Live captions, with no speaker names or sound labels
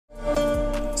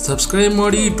Subscribe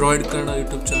ಮಾಡಿ Droid Kannada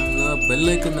YouTube ಚಾನಲ್ನ bell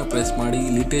ಐಕನ್ನ press ಮಾಡಿ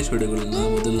ಲೇಟೆಸ್ಟ್ ವಿಡಿಯೋಗಳನ್ನು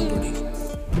ಮೊದಲು ನೋಡಿ.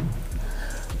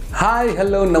 ಹಾಯ್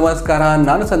ಹಲೋ ನಮಸ್ಕಾರ,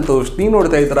 ನಾನು ಸಂತೋಷ್. ನೀವು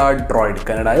ನೋಡ್ತಾ ಇದ್ದೀರಾ ಡ್ರಾಯ್ಡ್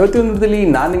ಕನ್ನಡ. ಇವತ್ತಿನ ವಿಡಿಯೋದಲ್ಲಿ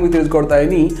ನಾನು ನಿಮಗೆ ತಿಳಿಸ್ಕೊಡ್ತಾ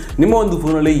ಇದ್ದೀನಿ ನಿಮ್ಮ ಒಂದು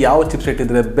ಫೋನಲ್ಲಿ ಯಾವ ಚಿಪ್ಸೆಟ್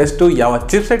ಇದ್ದರೆ ಬೆಸ್ಟು, ಯಾವ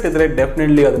ಚಿಪ್ಸೆಟ್ ಇದ್ದರೆ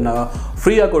ಡೆಫಿನೆಟ್ಲಿ ಅದನ್ನು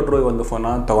ಫ್ರೀಯಾಗಿ ಕೊಟ್ಟರು ಈ ಒಂದು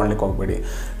ಫೋನ ತೊಗೊಳ್ಲಿಕ್ಕೆ ಹೋಗಬೇಡಿ.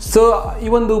 ಸೊ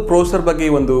ಈ ಒಂದು ಪ್ರೋಸೆಸರ್ ಬಗ್ಗೆ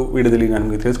ಈ ಒಂದು ವಿಡಿಯೋದಲ್ಲಿ ನಾನು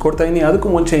ನಿಮಗೆ ತಿಳಿಸ್ಕೊಡ್ತಾ ಇದ್ದೀನಿ. ಅದಕ್ಕೂ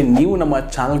ಮುಂಚೆ ನೀವು ನಮ್ಮ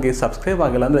ಚಾನಲ್ಗೆ ಸಬ್ಸ್ಕ್ರೈಬ್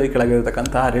ಆಗಿಲ್ಲ ಅಂದರೆ ಈ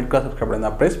ಕೆಳಗಿರತಕ್ಕಂಥ ರೆಡ್ ಕಲರ್ ಸಬ್ಸ್ಕ್ರೈಬ್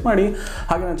ಬಟನ್ನ ಪ್ರೆಸ್ ಮಾಡಿ,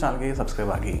 ಹಾಗೆ ನನ್ನ ಚಾನಲ್ಗೆ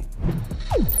ಸಬ್ಸ್ಕ್ರೈಬ್ ಆಗಿ.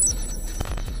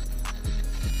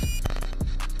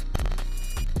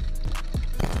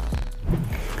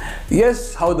 ಎಸ್,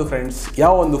 ಹೌದು ಫ್ರೆಂಡ್ಸ್,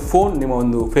 ಯಾವ ಒಂದು ಫೋನ್ ನಿಮ್ಮ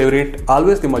ಒಂದು ಫೇವ್ರೇಟ್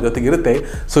ಆಲ್ವೇಸ್ ನಿಮ್ಮ ಜೊತೆಗೆ ಇರುತ್ತೆ.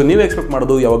 ಸೊ ನೀವು ಎಕ್ಸ್ಪೆಕ್ಟ್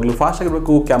ಮಾಡೋದು ಯಾವಾಗಲೂ ಫಾಸ್ಟ್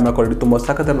ಆಗಿರಬೇಕು, ಕ್ಯಾಮ್ರಾ ಕ್ವಾಲಿಟಿ ತುಂಬ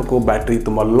ಸಖತ್ತಿರಬೇಕು, ಬ್ಯಾಟ್ರಿ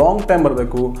ತುಂಬ ಲಾಂಗ್ ಟೈಮ್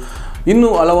ಬರಬೇಕು, ಇನ್ನೂ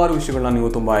ಹಲವಾರು ವಿಷಯಗಳನ್ನ ನೀವು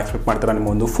ತುಂಬ ಎಕ್ಸ್ಪೆಕ್ಟ್ ಮಾಡ್ತೀರಾ ನಿಮ್ಮ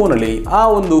ಒಂದು ಫೋನಲ್ಲಿ. ಆ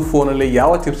ಒಂದು ಫೋನಲ್ಲಿ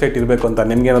ಯಾವ ಚಿಪ್ಸೆಟ್ ಇರಬೇಕು ಅಂತ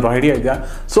ನಿಮ್ಗೆ ಏನಾದರೂ ಐಡಿಯಾ ಇದೆಯಾ?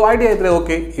 ಸೊ ಐಡಿಯಾ ಇದ್ದರೆ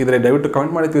ಓಕೆ, ಇದ್ರೆ ದಯವಿಟ್ಟು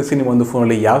ಕಮೆಂಟ್ ಮಾಡಿ ತಿಳಿಸಿ ನಿಮ್ಮ ಒಂದು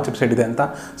ಫೋನಲ್ಲಿ ಯಾವ ಚಿಪ್ಸೆಟ್ ಇದೆ ಅಂತ.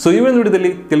 ಸೊ ಈ ಒಂದು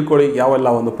ವಿಡಿಯೋದಲ್ಲಿ ತಿಳ್ಕೊಳ್ಳಿ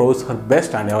ಯಾವೆಲ್ಲ ಒಂದು ಪ್ರೊಸೆಸರ್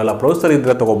ಬೆಸ್ಟ್ ಆ್ಯಂಡ್ ಯಾವೆಲ್ಲ ಪ್ರೊಸೆಸರ್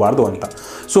ಇದ್ದರೆ ತೊಗೋಬಾರ್ದು ಅಂತ.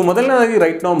 ಸೊ ಮೊದಲನೇದಾಗಿ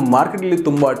ರೈಟ್ ನಾವು ಮಾರ್ಕೆಟಲ್ಲಿ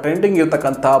ತುಂಬ ಟ್ರೆಂಡಿಂಗ್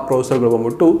ಇರತಕ್ಕಂಥ ಪ್ರೊಸೆಸರ್ಗಳು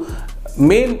ಬಂದ್ಬಿಟ್ಟು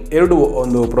ಮೇನ್ ಎರಡು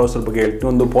ಒಂದು ಪ್ರೊಸೆಸರ್ ಬಗ್ಗೆ ಹೇಳ್ತೀನಿ,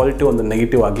 ಒಂದು ಪಾಸಿಟಿವ್ ಒಂದು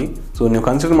ನೆಗೆಟಿವ್ ಆಗಿ. ಸೊ ನೀವು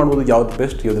ಕನ್ಸಿಡರ್ ಮಾಡ್ಬೋದು ಯಾವ್ದು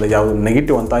ಬೆಸ್ಟ್ ಯಾವ್ದು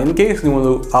ನೆಗೆಟಿವ್ ಅಂತ. ಇನ್ ಕೇಸ್ ನೀವು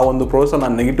ಆ ಒಂದು ಪ್ರೊಸೆಸರ್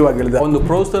ನಾನು ನೆಗೆಟಿವ್ ಆಗಿ ಹೇಳಿದೆ, ಒಂದು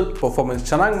ಪ್ರೊಸೆಸರ್ ಪರ್ಫಾರ್ಮೆನ್ಸ್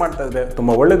ಚೆನ್ನಾಗಿ ಮಾಡ್ತಾ ಇದ್ದರೆ ತುಂಬ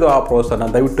ಒಳ್ಳೆಯದು ಆ ಪ್ರೊಸೆಸರ್ನ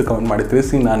ದಯವಿಟ್ಟು ಕಮೆಂಟ್ ಮಾಡಿ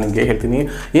ತಿಳಿಸಿ. ನಾನು ನಿಮಗೆ ಹೇಳ್ತೀನಿ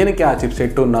ಏನಕ್ಕೆ ಆ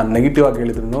ಚಿಪ್ಸೆಟ್ಟು ನಾನು ನೆಗೆಟಿವ್ ಆಗಿ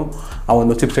ಹೇಳಿದ್ರು ಆ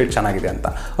ಒಂದು ಚಿಪ್ಸೆಟ್ ಚೆನ್ನಾಗಿದೆ ಅಂತ.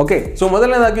 ಓಕೆ, ಸೊ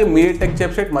ಮೊದಲನೇದಾಗಿ MediaTek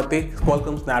ಚಿಪ್ಸೆಟ್ ಮತ್ತು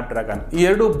Qualcomm ಸ್ನ್ಯಾಪ್ಡ್ರ್ಯಾಗನ್ ಈ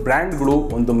ಎರಡು ಬ್ರ್ಯಾಂಡ್ಗಳು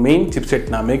ಒಂದು ಮೇನ್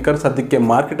ಚಿಪ್ಸೆಟ್ನ ಮೇಕರ್. ಸದ್ಯಕ್ಕೆ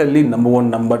ಮಾರ್ಕೆಟಲ್ಲಿ ನಂಬರ್ 1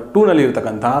 ನಂಬರ್ 2ನಲ್ಲಿ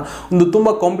ಇರತಕ್ಕಂತಹ ಒಂದು ತುಂಬ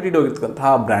ಕಾಂಪಿಟೇಟಿವ್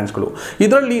ಆಗಿರ್ತಕ್ಕಂತಹ ಬ್ರ್ಯಾಂಡ್ಸ್ಗಳು.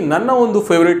 ಇದರಲ್ಲಿ ನನ್ನ ಒಂದು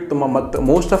ಫೇವ್ರೇಟ್ ಮತ್ತು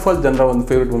ಮೋಸ್ಟ್ ಆಫ್ ಆಲ್ ಜನರ ಒಂದು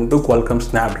ಫೇವ್ರೇಟ್ ಬಂದ್ಬಿಟ್ಟು Qualcomm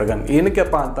ಸ್ನ್ಯಾಪ್ಡ್ರ್ಯಾಗನ್.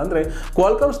 ಏನಕ್ಕೆಪ್ಪ ಅಂತಂದರೆ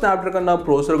Qualcomm ಸ್ನ್ಯಾಪ್ಡ್ರ್ಯಾಗನ್ನ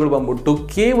ಪ್ರೊಸೆಸರ್ಗಳು ಬಂದ್ಬಿಟ್ಟು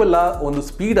ಕೇವಲ ಒಂದು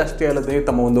ಸ್ಪೀಡ್ ಅಷ್ಟೇ ಅಲ್ಲದೆ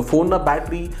ತಮ್ಮ ಒಂದು ಫೋನ್ನ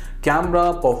ಬ್ಯಾಟ್ರಿ, ಕ್ಯಾಮ್ರಾ,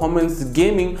 ಪರ್ಫಾರ್ಮೆನ್ಸ್,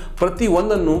 ಗೇಮಿಂಗ್ ಪ್ರತಿ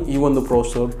ಒಂದನ್ನು ಈ ಒಂದು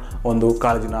ಪ್ರೊಸೆಸರ್ ಒಂದು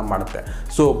ಕಾಳಜಿನ ಮಾಡುತ್ತೆ.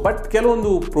 ಸೊ ಬಟ್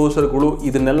ಕೆಲವೊಂದು ಪ್ರೊಸೆಸರ್ಗಳು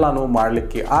ಇದನ್ನೆಲ್ಲನೂ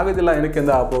ಮಾಡಲಿಕ್ಕೆ ಆಗೋದಿಲ್ಲ.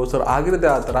 ಏನಕ್ಕೆಂದರೆ ಆ ಪ್ರೊಸೆಸರ್ ಆಗಿರೋದೇ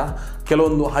ಆ ಥರ.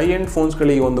 ಕೆಲವೊಂದು ಹೈ ಎಂಡ್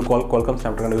ಫೋನ್ಸ್ಗಳಿಗೆ ಈ ಒಂದು Qualcomm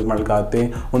ಸ್ನ್ಯಾಪ್ಡ್ರ್ಯಾಗನ್ ಯೂಸ್ ಮಾಡಲಿಕ್ಕಾಗುತ್ತೆ.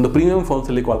 ಒಂದು ಪ್ರೀಮಿಯಂ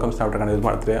ಫೋನ್ಸಲ್ಲಿ Qualcomm ಸ್ನ್ಯಾಪ್ಡ್ರ್ಯಾಗನ್ ಯೂಸ್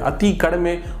ಮಾಡ್ತಾರೆ. ಅತಿ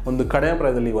ಕಡಿಮೆ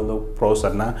ಪ್ರಯದಲ್ಲಿ ಒಂದು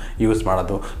ಪ್ರೊಸೆಸರ್ನ ಯೂಸ್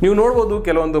ಮಾಡೋದು ನೀವು ನೋಡ್ಬೋದು.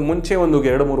 ಕೆಲವೊಂದು ಮುಂಚೆ ಒಂದು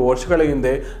 2-3 ವರ್ಷಗಳ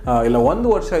ಹಿಂದೆ ಇಲ್ಲ 1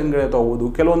 ವರ್ಷ ಹಿಂದೆ ತಗೋಬೋದು,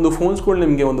 ಕೆಲವೊಂದು ಫೋನ್ಸ್ಗಳು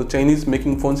ನಿಮಗೆ ಒಂದು ಚೈನೀಸ್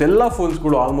ಮೇಕಿಂಗ್ ಫೋನ್ಸ್ ಎಲ್ಲ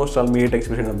ಫೋನ್ಸ್ಗಳು ಆಲ್ಮೋಸ್ಟ್ ಆಲ್ MediaTek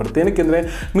ಚಿಪ್ಸೆಟ್ ಬರುತ್ತೆ. ಏನಕ್ಕೆಂದರೆ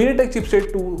MediaTek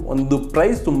ಚಿಪ್ಸೆಟ್ಟು ಒಂದು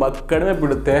ಪ್ರೈಸ್ ತುಂಬ ಕಡಿಮೆ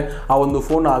ಬೀಳುತ್ತೆ ಆ ಒಂದು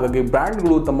ಫೋನ್. ಹಾಗಾಗಿ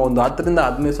ಬ್ರ್ಯಾಂಡ್ಗಳು ತಮ್ಮ ಒಂದು 10,000 to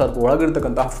 15,000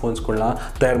 ಒಳಗಿರ್ತಕ್ಕಂತಹ ಫೋನ್ಸ್ಗಳನ್ನ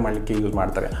ತಯಾರು ಮಾಡಲಿಕ್ಕೆ ಯೂಸ್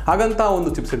ಮಾಡ್ತಾರೆ. ಹಾಗಂತ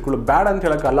ಒಂದು ಚಿಪ್ಸೆಟ್ಗಳು ಬ್ಯಾಡ್ ಅಂತ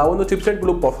ಹೇಳೋಕ್ಕಲ್ಲ. ಒಂದು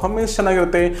ಚಿಪ್ಸೆಟ್ಗಳು ಪರ್ಫಾರ್ಮೆನ್ಸ್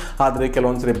ಚೆನ್ನಾಗಿರುತ್ತೆ, ಆದರೆ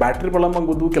ಕೆಲವೊಂದ್ಸರಿ ಬ್ಯಾಟ್ರಿ ಪ್ರಾಬ್ಲಮ್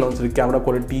ಆಗ್ಬೋದು, ಕೆಲವೊಂದ್ಸರಿ ಕ್ಯಾಮ್ರಾ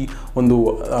ಕ್ವಾಲಿಟಿ ಒಂದು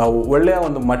ಒಳ್ಳೆಯ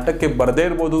ಒಂದು ಮಟ್ಟಕ್ಕೆ ಬರದೇ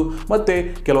ಇರ್ಬೋದು, ಮತ್ತು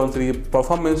ಕೆಲವೊಂದ್ಸರಿ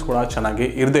ಪರ್ಫಾರ್ಮೆನ್ಸ್ ಕೂಡ ಚೆನ್ನಾಗಿ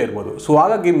ಇರದೇ ಇರ್ಬೋದು. ಸೊ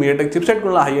ಹಾಗಾಗಿ MediaTek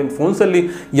ಚಿಪ್ಸೆಟ್ಗಳನ್ನ ಹೈ ಎಂಡ್ ಫೋನ್ಸಲ್ಲಿ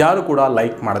ಯಾರು ಕೂಡ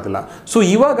ಲೈಕ್ ಮಾಡೋದಿಲ್ಲ. ಸೊ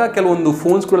ಇವಾಗ ಕೆಲವೊಂದು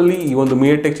ಫೋನ್ಸ್ಗಳಲ್ಲಿ ಈ ಒಂದು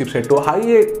MediaTek ಚಿಪ್ಸೆಟ್ಟು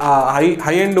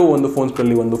ಹೈ ಎಂಡ್ ಒಂದು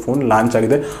ಫೋನ್ಸ್ಗಳಲ್ಲಿ ಒಂದು ಫೋನ್ ಲಾಂಚ್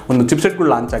ಆಗಿದೆ, ಒಂದು ಚಿಪ್ಸೆಟ್ಗಳು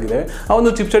ಲಾಂಚ್ ಆಗಿದೆ. ಆ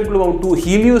ಒಂದು ಚಿಪ್ಸೆಟ್ಗಳು ಬಂದು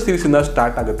Helio ಸೀರೀಸಿಂದ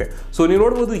ಸ್ಟಾರ್ಟ್ ಆಗುತ್ತೆ. ಸೊ ನೀವು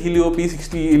ನೋಡ್ಬೋದು Helio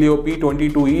P60, Helio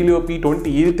P22, Helio P20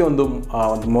 ಈ ರೀತಿ ಒಂದು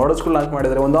ಮಾಡೆಲ್ಸ್ಗಳು ಲಾಂಚ್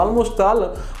ಮಾಡಿದರೆ ಒಂದು ಆಲ್ಮೋಸ್ಟ್ ಆಲ್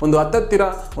ಒಂದು ಹತ್ತಿರ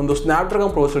ಒಂದು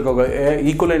ಸ್ನ್ಯಾಪ್ಡ್ರ್ಯಾಗನ್ ಪ್ರೊಸೆಸರ್ಗೆ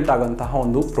ಈಕ್ವಲೆಂಟ್ ಆಗೋಂತಹ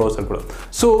ಒಂದು ಪ್ರೊಸೆಸರ್ಗಳು.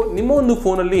 ಸೊ ನಿಮ್ಮ ಒಂದು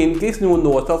ಫೋನಲ್ಲಿ ಇನ್ ಕೇಸ್ ನೀವು ಒಂದು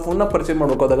ಹೊಸ ಫೋನ್ನ ಪರ್ಚೇಸ್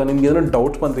ಮಾಡಬೇಕಾದಾಗ ನಿಮ್ಗೆ ಏನೋ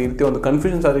ಡೌಟ್ಸ್ ಬಂದರೆ, ಈ ರೀತಿ ಒಂದು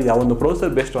ಕನ್ಫ್ಯೂಷನ್ಸ್ ಆದರೆ ಯಾವ ಒಂದು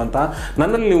ಪ್ರೊಸೆಸರ್ ಬೆಸ್ಟ್ ಅಂತ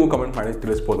ನನ್ನಲ್ಲಿ ನೀವು ಕಮೆಂಟ್ ಮಾಡಿ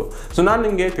ತಿಳಿಸ್ಬೋದು. ಸೊ ನಾನು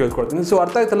ನಿಮಗೆ ತಿಳ್ಕೊಡ್ತೀನಿ. ಸೊ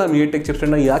ಅರ್ಥ ಆಯ್ತಲ್ಲ MediaTek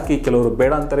ಚಿಪ್ಸೆಟ್ನ ಯಾಕೆ ಕೆಲವರು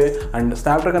ಬೇಡ ಅಂತಾರೆ ಆ್ಯಂಡ್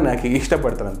ಸ್ನ್ಯಾಪ್ಡ್ರ್ಯಾಗನ್ ಯಾಕೆ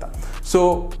ಇಷ್ಟಪಡ್ತಾರೆ ಅಂತ.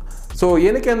 ಸೊ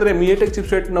ಏನಕ್ಕೆ ಅಂದರೆ MediaTek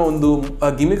ಚಿಪ್ಸೆಟ್ನ ಒಂದು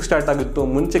ಗಿಮಿಕ್ ಸ್ಟಾರ್ಟ್ ಆಗಿತ್ತು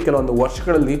ಮುಂಚೆ ಕೆಲವೊಂದು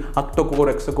ವರ್ಷಗಳಲ್ಲಿ. 8 core,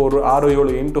 X core, 6, 7,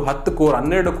 8, 10 core,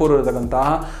 12 core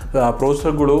ಇರತಕ್ಕಂತಹ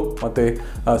ಪ್ರೊಸೆಸರ್ಗಳು ಮತ್ತು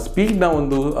ಸ್ಪೀಡ್ನ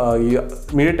ಒಂದು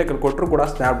MediaTek ಕೊಟ್ಟರು ಕೂಡ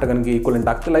ಸ್ನ್ಯಾಪ್ಡ್ರ್ಯಾಗನ್ಗೆ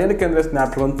ಈಕ್ವಲೆಂಟ್ ಆಗ್ತಿಲ್ಲ. ಏನಕ್ಕೆ ಅಂದರೆ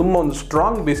ಸ್ನ್ಯಾಪ್ಡ್ರ್ಯಾಗನ್ ತುಂಬ ಒಂದು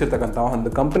ಸ್ಟ್ರಾಂಗ್ ಬೇಸ್ ಇರ್ತಕ್ಕಂತಹ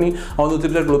ಒಂದು ಕಂಪನಿ, ಆ ಒಂದು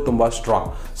ಚಿಪ್ಸೆಟ್ಗಳು ತುಂಬ ಸ್ಟ್ರಾಂಗ್.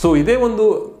 ಸೊ ಇದೇ ಒಂದು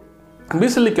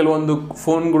ಬೇಸಲ್ಲಿ ಕೆಲವೊಂದು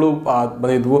ಫೋನ್ಗಳು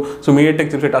ಬಂದಿದ್ವು. ಸೊ MediaTek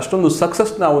ಚಿಪ್ಸೆಟ್ ಅಷ್ಟೊಂದು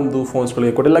ಸಕ್ಸಸ್ನ ಒಂದು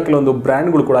ಫೋನ್ಸ್ಗಳಿಗೆ ಕೊಟ್ಟಿಲ್ಲ. ಕೆಲವೊಂದು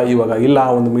ಬ್ರ್ಯಾಂಡ್ಗಳು ಕೂಡ ಇವಾಗ ಇಲ್ಲ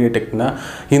ಆ ಒಂದು MediaTekನ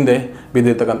ಹಿಂದೆ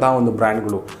ಬಿದ್ದಿರ್ತಕ್ಕಂಥ ಒಂದು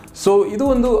ಬ್ರ್ಯಾಂಡ್ಗಳು. ಸೊ ಇದು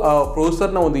ಒಂದು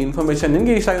ಪ್ರೊಸೆಸರ್ನ ಒಂದು ಇನ್ಫಾರ್ಮೇಷನ್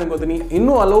ನಿಮಗೆ ಇಷ್ಟ ಆಗಿದೆ ಅನ್ಕೋತೀನಿ.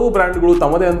 ಇನ್ನೂ ಹಲವು ಬ್ರ್ಯಾಂಡ್ಗಳು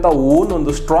ತಮ್ಮದೇ ಅಂತ ಓನ್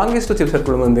ಒಂದು ಸ್ಟ್ರಾಂಗೆಸ್ಟ್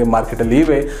ಚಿಪ್ಸೆಟ್ಗಳು ಮುಂದೆ ಮಾರ್ಕೆಟಲ್ಲಿ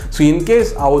ಇವೆ. ಸೊ ಇನ್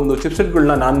ಕೇಸ್ ಆ ಒಂದು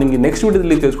ಚಿಪ್ಸೆಟ್ಗಳನ್ನ ನಾನು ನಿಮಗೆ ನೆಕ್ಸ್ಟ್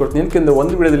ವಿಡಿಯೋದಲ್ಲಿ ತಿಳಿಸ್ಕೊಡ್ತೀನಿ. ಯಾಕೆಂದರೆ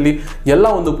ಒಂದು ವಿಡಿಯೋದಲ್ಲಿ ಎಲ್ಲ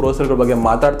ಒಂದು ಪ್ರೊಸೆಸರ್ಗಳ ಬಗ್ಗೆ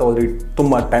ಮಾತಾಡ್ತಾ ಹೋದ್ರೆ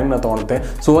ತುಂಬ ಟೈಮ್ನ ತೊಗೊಳುತ್ತೆ.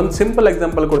 ಸೊ ಒಂದು ಸಿಂಪಲ್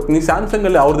ಎಕ್ಸಾಂಪಲ್ ಕೊಡ್ತೀನಿ.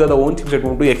 ಸ್ಯಾಮ್ಸಂಗಲ್ಲಿ ಅವ್ರದ್ದು ಓನ್ ಚಿಪ್ಸೆಟ್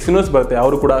ಬಂದು Exynos ಬರುತ್ತೆ,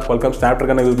 ಅವರು ಕೂಡ Qualcomm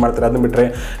ಸ್ನ್ಯಾಪ್ಡ್ರ್ಯಾಗನ್ ಯೂಸ್ ಮಾಡ್ತಾರೆ. ಅದನ್ನ ಬಿಟ್ಟರೆ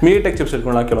MediaTek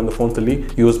ಚಿಪ್ಸೆಟ್ಗಳನ್ನ ಕೆಲವೊಂದು ಫೋನ್ಸಲ್ಲಿ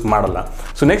ಯೂಸ್ ಮಾಡಲ್ಲ.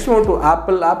 ಸೊ ನೆಕ್ಸ್ಟ್ ಬಂದು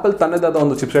ಆ್ಯಪಲ್ ತನ್ನದಾದ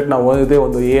ಒಂದು ಚಿಪ್ಸೆಟ್ನ ಓದಿದೆ,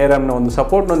 ಒಂದು ARMನ ಒಂದು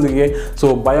ಸಪೋರ್ಟ್ನೊಂದಿಗೆ. ಸೊ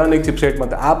ಬಯೋನಿಕ್ ಚಿಪ್ಸೆಟ್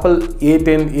ಮತ್ತು ಆ್ಯಪಲ್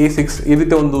A10, A6 ಈ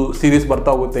ರೀತಿ ಒಂದು ಸೀರೀಸ್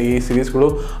ಬರ್ತಾ ಹೋಗುತ್ತೆ. ಈ ಸೀರೀಸ್ಗಳು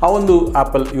ಆ ಒಂದು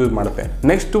ಆ್ಯಪಲ್ ಯೂಸ್ ಮಾಡುತ್ತೆ.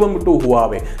 ನೆಕ್ಸ್ಟ್ ಬಂದ್ಬಿಟ್ಟು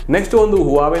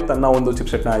ಹುವಾವೆ ತನ್ನ ಒಂದು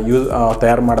ಚಿಪ್ಸೆಟ್ನ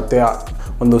ತಯಾರು ಮಾಡುತ್ತೆ.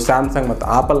 ಒಂದು ಸ್ಯಾಮ್ಸಂಗ್ ಮತ್ತು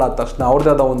ಆಪಲ್ ಆದ ತಕ್ಷಣ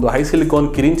ಅವ್ರದ್ದಾದ ಒಂದು ಹೈ ಸಿಲಿಕಾನ್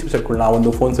ಕಿರಿನ್ ಚಿಪ್ಸೆಟ್ಗಳನ್ನ ಆ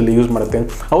ಒಂದು ಫೋನ್ಸಲ್ಲಿ ಯೂಸ್ ಮಾಡುತ್ತೆ.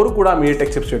 ಅವರು ಕೂಡ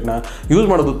MediaTek ಚಿಪ್ಸೆಟ್ನ ಯೂಸ್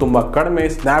ಮಾಡೋದು ತುಂಬ ಕಡಿಮೆ.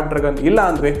 ಸ್ನ್ಯಾಪ್ಡ್ರ್ಯಾಗನ್ ಇಲ್ಲ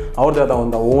ಅಂದರೆ ಅವ್ರದ್ದಾದ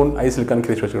ಒಂದು own high silicon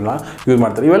Kirin ಚಿಪ್ಸೆಟ್ಗಳನ್ನ use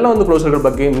ಮಾಡ್ತಾರೆ. ಇವೆಲ್ಲ ಒಂದು ಪ್ರೊಸೆಸರ್ಗಳ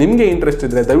ಬಗ್ಗೆ ನಿಮಗೆ ಇಂಟ್ರೆಸ್ಟ್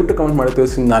ಇದ್ದರೆ ದಯವಿಟ್ಟು ಕಮೆಂಟ್ ಮಾಡಿ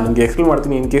ತಿಳಿಸಿ, ನಾನು ನಿಮಗೆ ಎಕ್ಸ್ಪ್ಲೇನ್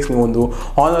ಮಾಡ್ತೀನಿ ಇನ್ ಕೇಸ್ ನೀವು ಒಂದು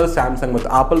ಆನರ್, ಸ್ಯಾಮ್ಸಂಗ್ ಮತ್ತು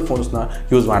ಆಪಲ್ ಫೋನ್ಸ್ನ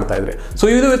ಯೂಸ್ ಮಾಡ್ತಾ ಇದ್ರೆ. ಸೊ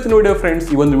ಇದು ಇವತ್ತಿನ ವಿಡಿಯೋ ಫ್ರೆಂಡ್ಸ್.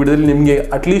 ಈ ಒಂದು ವಿಡಿಯೋದಲ್ಲಿ ನಿಮಗೆ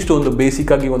ಅಟ್ಲೀಸ್ಟ್ ಒಂದು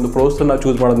ಬೇಸಿಕ್ ಆಗಿ ಒಂದು ಪ್ರೊಸೆಸರ್ನ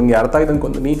ಚೂಸ್ ಮಾಡೋದು ನಿಮಗೆ ಅರ್ಥ ಆಗಿದೆ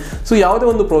ಅನ್ಕೊಂತೀನಿ. ಸೊ ಯಾವುದೇ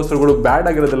ಒಂದು ಪ್ರೊಸೆಸರ್ಗಳು ಬ್ಯಾಡ್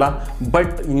ಆಗಿರೋದಿಲ್ಲ,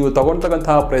 ಬಟ್ ನೀವು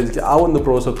ತಗೊಳ್ತಕ್ಕಂತಹ ಪ್ರೈಸ್ಗೆ ಆ ಒಂದು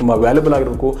ಪ್ರೊಸೆಸರ್ ತುಂಬ ವ್ಯಾಲ್ಯೂಬಲ್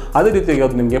ಆಗಿರಬೇಕು. ಅದೇ ರೀತಿಯಾಗಿ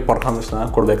ಅದು ನಿಮಗೆ ಪರ್ಫಾರ್ಮೆನ್ಸ್ನ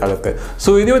ಕೊಡಬೇಕಾಗುತ್ತೆ. ಸೊ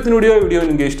ಇದು ಇವತ್ತಿನ ವಿಡಿಯೋ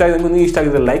ನಿಮಗೆ ಇಷ್ಟ ಆಗಿದೆ ಅನ್ಕೊಂತೀನಿ. ಇಷ್ಟ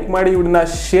ಆಗಿದ್ರೆ ಲೈಕ್ ಮಾಡಿ, ವಿಡಿಯೋನ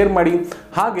ಶೇರ್ ಮಾಡಿ.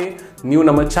 ಹಾಗೆ ನೀವು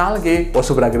ನಮ್ಮ ಚಾನಲ್ಗೆ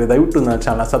ಹೊಸಬರಾಗಿದ್ರೆ ದಯವಿಟ್ಟು ನನ್ನ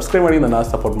ಚಾನಲ್ನ ಸಬ್ಸ್ಕ್ರೈಬ್ ಮಾಡಿ, ನನ್ನ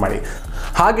ಸಪೋರ್ಟ್ ಮಾಡಿ.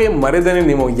 ಹಾಗೆ ಮರೆದೇನೆ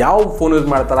ನೀವು ಯಾವ ಫೋನ್ ಯೂಸ್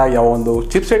ಮಾಡ್ತಾರಾ, ಯಾವ ಒಂದು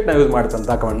ಚಿಪ್ಸೆಟ್ನ ಯೂಸ್ ಮಾಡ್ತಾ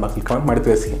ಅಂತ ಕಮೆಂಟ್ ಬಾಕ್ಸಲ್ಲಿ ಕಮೆಂಟ್ ಮಾಡಿ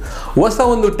ತಿಳಿಸಿ. ಹೊಸ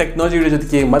ಒಂದು ಟೆಕ್ನಾಲಜಿ ವಿಡಿಯೋ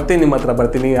ಜೊತೆಗೆ ಮತ್ತೆ ನಿಮ್ಮ ಹತ್ರ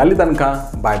ಬರ್ತೀನಿ. ಅಲ್ಲಿ ತನಕ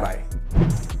ಬಾಯ್ ಬಾಯ್.